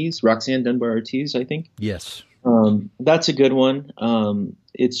Roxanne Dunbar Ortiz, I think. Yes. That's a good one.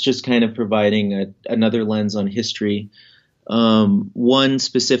 It's just kind of providing another lens on history. One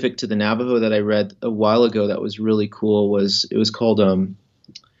specific to the Navajo that I read a while ago that was really cool was called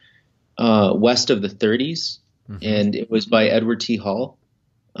West of the 30s, mm-hmm. and it was by Edward T. Hall.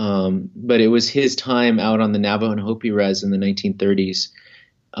 But it was his time out on the Navajo and Hopi res in the 1930s.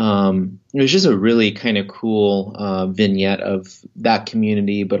 It was just a really kind of cool vignette of that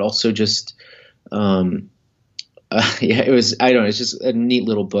community, but also just it's just a neat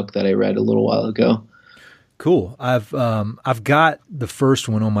little book that I read a little while ago. Cool. I've got the first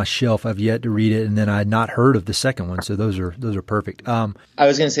one on my shelf. I've yet to read it, and then I had not heard of the second one. So those are perfect. I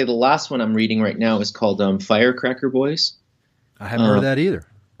was going to say the last one I'm reading right now is called Firecracker Boys. I haven't heard of that either.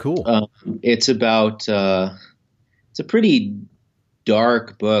 Cool. It's about it's a pretty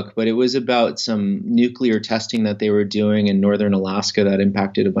dark book, but it was about some nuclear testing that they were doing in northern Alaska that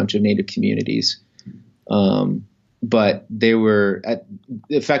impacted a bunch of Native communities. But they were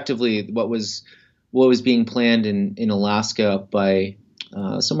effectively what was being planned in Alaska by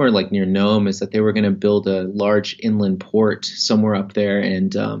somewhere like near Nome, is that they were going to build a large inland port somewhere up there,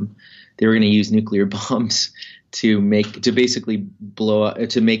 and they were going to use nuclear bombs to basically blow up,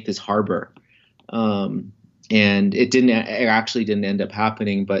 to make this harbor. And it actually didn't end up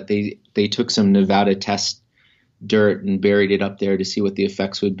happening, but they took some Nevada test dirt and buried it up there to see what the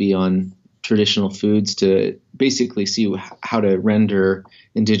effects would be on traditional foods, to basically see how to render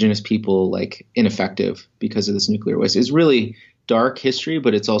indigenous people like ineffective because of this nuclear waste. It's really dark history,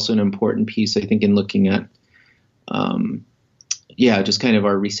 but it's also an important piece, I think, in looking at, just kind of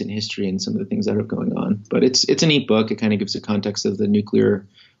our recent history and some of the things that are going on. But it's a neat book. It kind of gives a context of the nuclear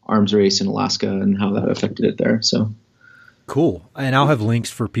arms race in Alaska and how that affected it there. So cool. And I'll have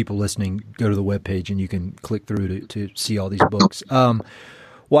links for people listening. Go to the webpage and you can click through to see all these books.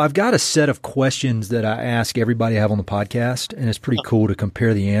 Well, I've got a set of questions that I ask everybody I have on the podcast, and it's pretty cool to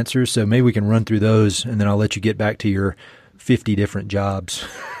compare the answers. So maybe we can run through those, and then I'll let you get back to your 50 different jobs.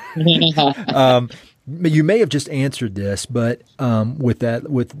 You may have just answered this, but with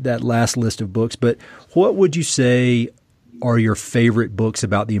that last list of books. But what would you say are your favorite books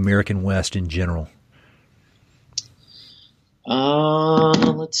about the American West in general?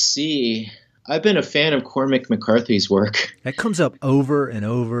 Let's see. I've been a fan of Cormac McCarthy's work. That comes up over and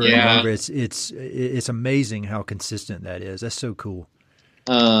over and over. It's amazing how consistent that is. That's so cool.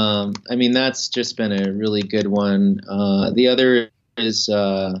 I mean, that's just been a really good one. The other is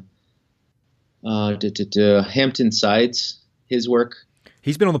Hampton Sides, his work.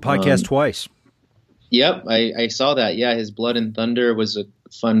 He's been on the podcast twice. Yep, I saw that. Yeah, his Blood and Thunder was a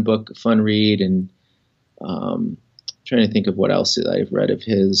fun book, fun read, and trying to think of what else I've read of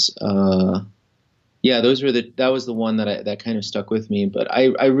his. That was the one that kind of stuck with me. But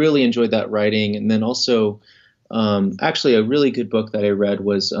I really enjoyed that writing. And then also, actually, a really good book that I read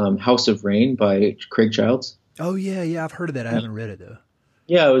was House of Rain by Craig Childs. Oh yeah, I've heard of that. I haven't read it though.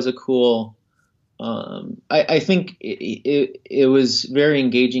 Yeah, it was a cool. I think it was very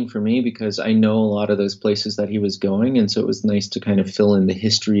engaging for me because I know a lot of those places that he was going, and so it was nice to kind of fill in the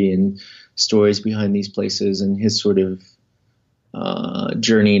history and stories behind these places and his sort of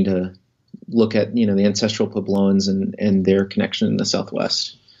journey to look at, the ancestral Puebloans and their connection in the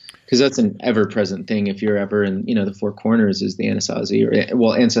Southwest. Because that's an ever-present thing. If you're ever in, the Four Corners, is the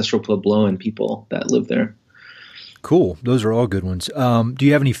Anasazi ancestral Puebloan people that live there. Cool. Those are all good ones. Do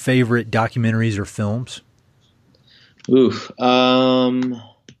you have any favorite documentaries or films? Oof. Documentaries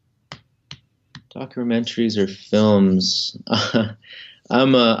or films.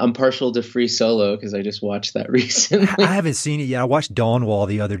 I'm partial to Free Solo because I just watched that recently. I haven't seen it yet. I watched Dawnwall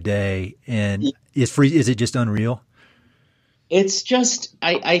the other day, and is it just unreal? It's just,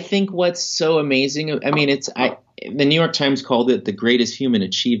 I think what's so amazing. I mean, the New York Times called it the greatest human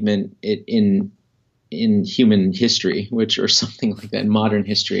achievement in human history, or something like that, in modern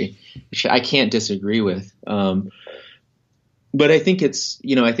history, which I can't disagree with. But I think I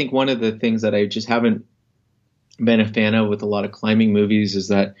think one of the things that I just haven't been a fan of with a lot of climbing movies is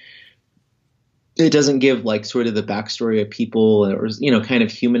that it doesn't give like sort of the backstory of people or, kind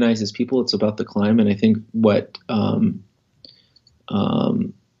of humanizes people. It's about the climb. And I think what,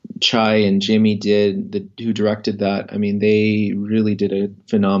 Chai and Jimmy who directed that, I mean, they really did a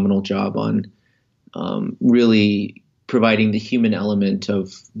phenomenal job on, really providing the human element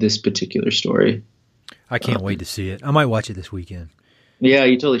of this particular story. I can't wait to see it. I might watch it this weekend. Yeah,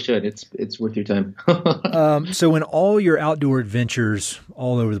 you totally should. It's worth your time. So in all your outdoor adventures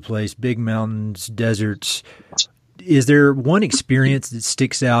all over the place, big mountains, deserts, is there one experience that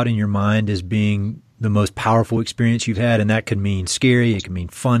sticks out in your mind as being the most powerful experience you've had? And that could mean scary, it could mean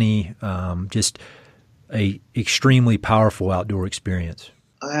funny, just a extremely powerful outdoor experience.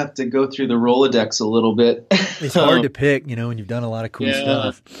 I have to go through the Rolodex a little bit. It's hard to pick, when you've done a lot of cool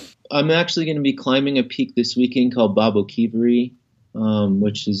stuff. I'm actually going to be climbing a peak this weekend called Babo Kivari,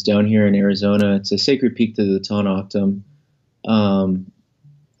 which is down here in Arizona. It's a sacred peak to the Tohono O'odham.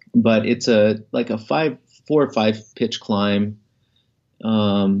 But it's a 4 or 5 pitch climb.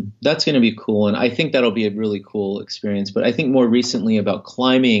 That's going to be cool. And I think that'll be a really cool experience. But I think more recently about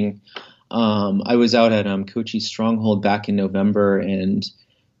climbing, I was out at Cochise Stronghold back in November, and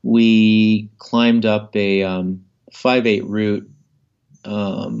we climbed up a 5/8 route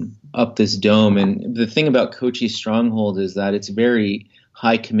up this dome. And the thing about Cochise Stronghold is that it's very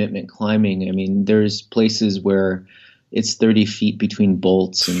high commitment climbing. I mean, there's places where it's 30 feet between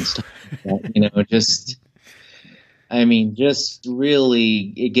bolts and stuff like that, just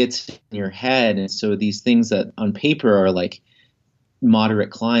really, it gets in your head. And so these things that on paper are like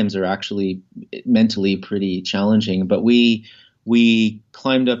moderate climbs are actually mentally pretty challenging. But we we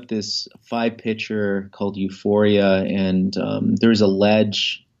climbed up this 5-pitcher called Euphoria, and there's a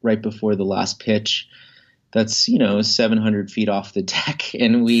ledge right before the last pitch that's 700 feet off the deck,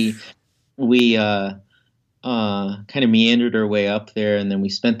 and we kind of meandered our way up there, and then we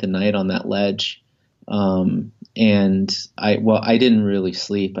spent the night on that ledge. And I didn't really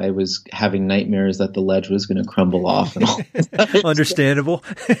sleep. I was having nightmares that the ledge was going to crumble off and all. Understandable.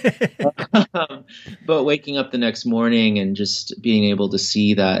 But waking up the next morning and just being able to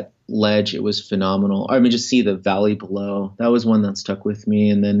see that ledge, it was phenomenal. I mean, just see the valley below. That was one that stuck with me.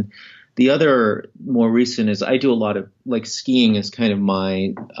 And then the other more recent is I do a lot of, like, skiing is kind of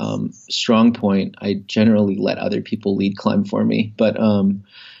my strong point. I generally let other people lead climb for me. But on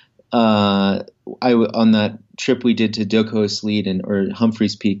that trip we did to Doko's Lead or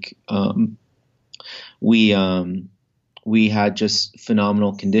Humphreys Peak, we had just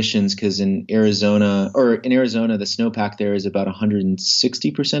phenomenal conditions because in Arizona, the snowpack there is about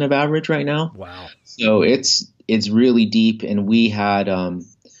 160% of average right now. Wow. So it's really deep, and we had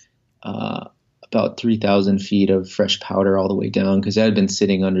about 3,000 feet of fresh powder all the way down because it had been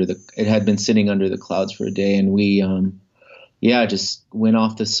sitting under the clouds for a day, and we just went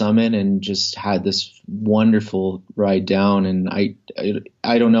off the summit and just had this wonderful ride down. And I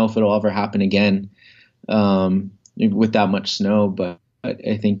don't know if it'll ever happen again with that much snow, but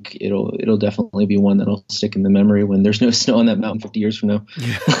I think it'll definitely be one that'll stick in the memory when there's no snow on that mountain 50 years from now.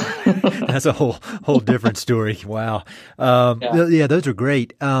 Yeah. That's a whole different story. Wow. Yeah, those are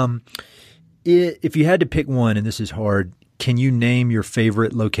great. If you had to pick one, and this is hard, can you name your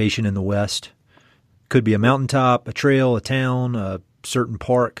favorite location in the West? Could be a mountaintop, a trail, a town, a certain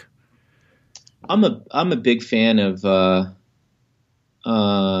park. I'm a big fan of the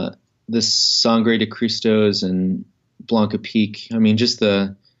Sangre de Cristos and Blanca Peak. I mean, just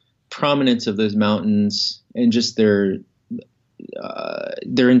the prominence of those mountains and just they're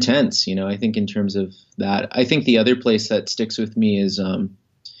intense. I think in terms of that, I think the other place that sticks with me is the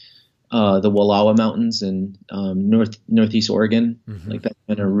Wallowa Mountains in northeast Oregon. Mm-hmm. Like, that's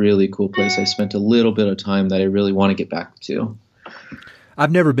been a really cool place. I spent a little bit of time that I really want to get back to.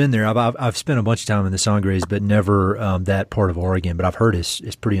 I've never been there. I've spent a bunch of time in the Sangres, but never that part of Oregon. But I've heard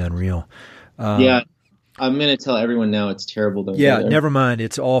it's pretty unreal. Yeah, I'm going to tell everyone now it's terrible. Yeah, never mind.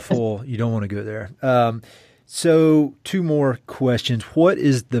 It's awful. You don't want to go there. So 2 more questions. What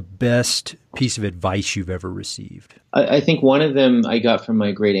is the best piece of advice you've ever received? I think one of them I got from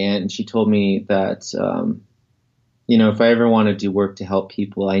my great aunt, and she told me that, if I ever want to do work to help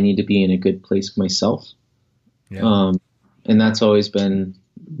people, I need to be in a good place myself. Yeah. And that's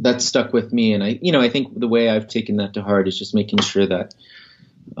stuck with me. And I think the way I've taken that to heart is just making sure that,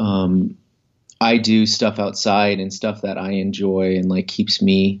 I do stuff outside and stuff that I enjoy and like keeps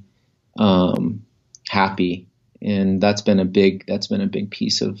me, happy. And that's been a big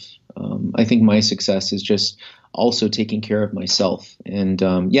piece of, I think my success is just also taking care of myself. And,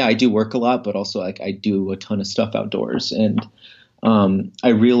 I do work a lot, but also like I do a ton of stuff outdoors. And, I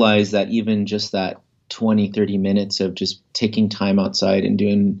realize that even just that 20, 30 minutes of just taking time outside and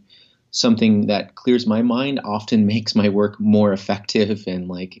doing something that clears my mind often makes my work more effective. And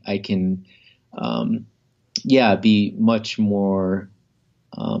like, I can, be much more,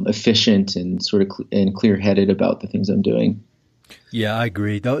 efficient and sort of and clear-headed about the things I'm doing. Yeah, I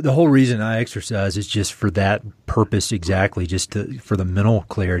agree. The whole reason I exercise is just for that purpose exactly, for the mental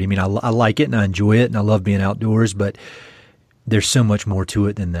clarity. I mean, I like it and I enjoy it and I love being outdoors, but there's so much more to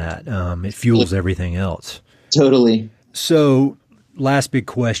it than that. It fuels everything else. Totally. So last big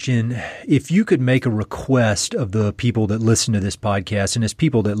question. If you could make a request of the people that listen to this podcast, and as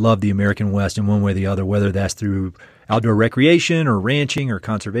people that love the American West in one way or the other, whether that's through outdoor recreation or ranching or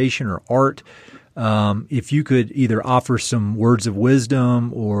conservation or art, if you could either offer some words of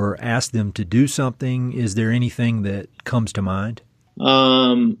wisdom or ask them to do something, is there anything that comes to mind?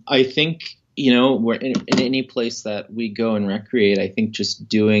 I think, we're in any place that we go and recreate, I think just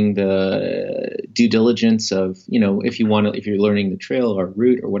doing the due diligence of, if you're learning the trail or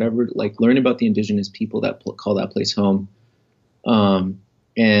route or whatever, like learn about the indigenous people that call that place home.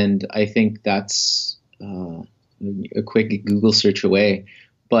 And I think that's a quick Google search away,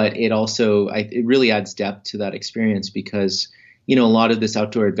 but it also, it really adds depth to that experience because, a lot of this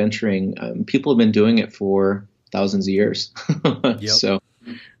outdoor adventuring, people have been doing it for thousands of years. Yep. So,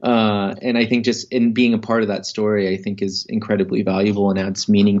 and I think just in being a part of that story, I think is incredibly valuable and adds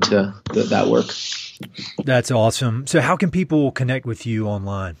meaning to that work. That's awesome. So how can people connect with you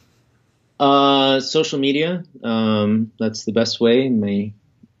online? Social media. That's the best way. My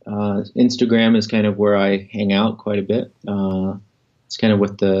Instagram is kind of where I hang out quite a bit. It's kind of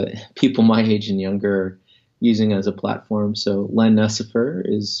what the people my age and younger using as a platform. So Len Necefer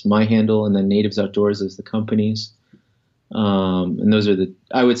is my handle, and then Natives Outdoors is the company's. And those are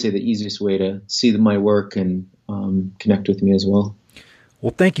I would say, the easiest way to see my work and connect with me as well.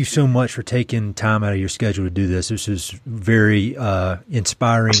 Well, thank you so much for taking time out of your schedule to do this. This is very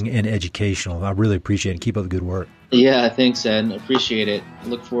inspiring and educational. I really appreciate it. Keep up the good work. Yeah, thanks, Ed. Appreciate it. I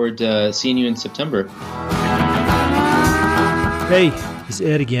look forward to seeing you in September. Hey, it's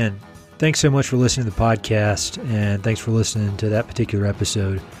Ed again. Thanks so much for listening to the podcast, and thanks for listening to that particular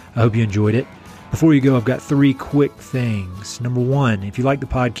episode. I hope you enjoyed it. Before you go, I've got 3 quick things. Number 1, if you like the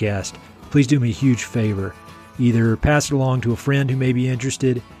podcast, please do me a huge favor. Either pass it along to a friend who may be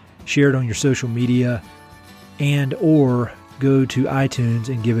interested, share it on your social media, or go to iTunes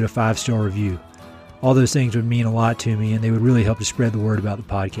and give it a 5-star review. All those things would mean a lot to me, and they would really help to spread the word about the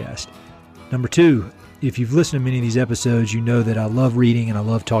podcast. Number 2, if you've listened to many of these episodes, you know that I love reading and I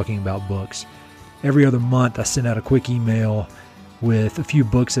love talking about books. Every other month, I send out a quick email with a few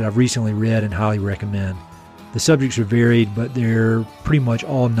books that I've recently read and highly recommend. The subjects are varied, but they're pretty much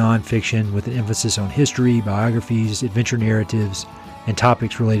all nonfiction with an emphasis on history, biographies, adventure narratives, and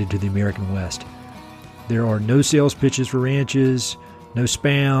topics related to the American West. There are no sales pitches for ranches, no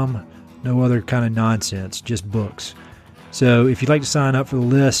spam, no other kind of nonsense, just books. So if you'd like to sign up for the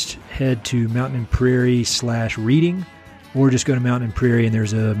list, head to Mountain and Prairie/reading, or just go to Mountain and Prairie and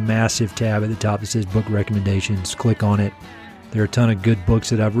there's a massive tab at the top that says book recommendations. Click on it. There are a ton of good books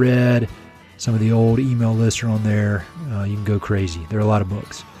that I've read. Some of the old email lists are on there. You can go crazy. There are a lot of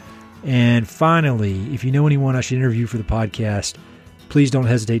books. And finally, if you know anyone I should interview for the podcast, please don't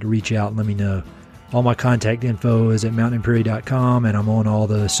hesitate to reach out and let me know. All my contact info is at mountainandprairie.com, and I'm on all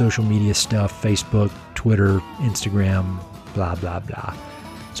the social media stuff, Facebook, Twitter, Instagram, blah, blah, blah.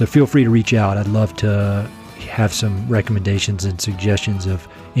 So feel free to reach out. I'd love to have some recommendations and suggestions of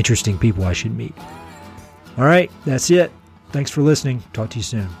interesting people I should meet. All right, that's it. Thanks for listening. Talk to you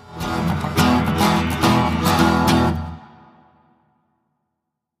soon.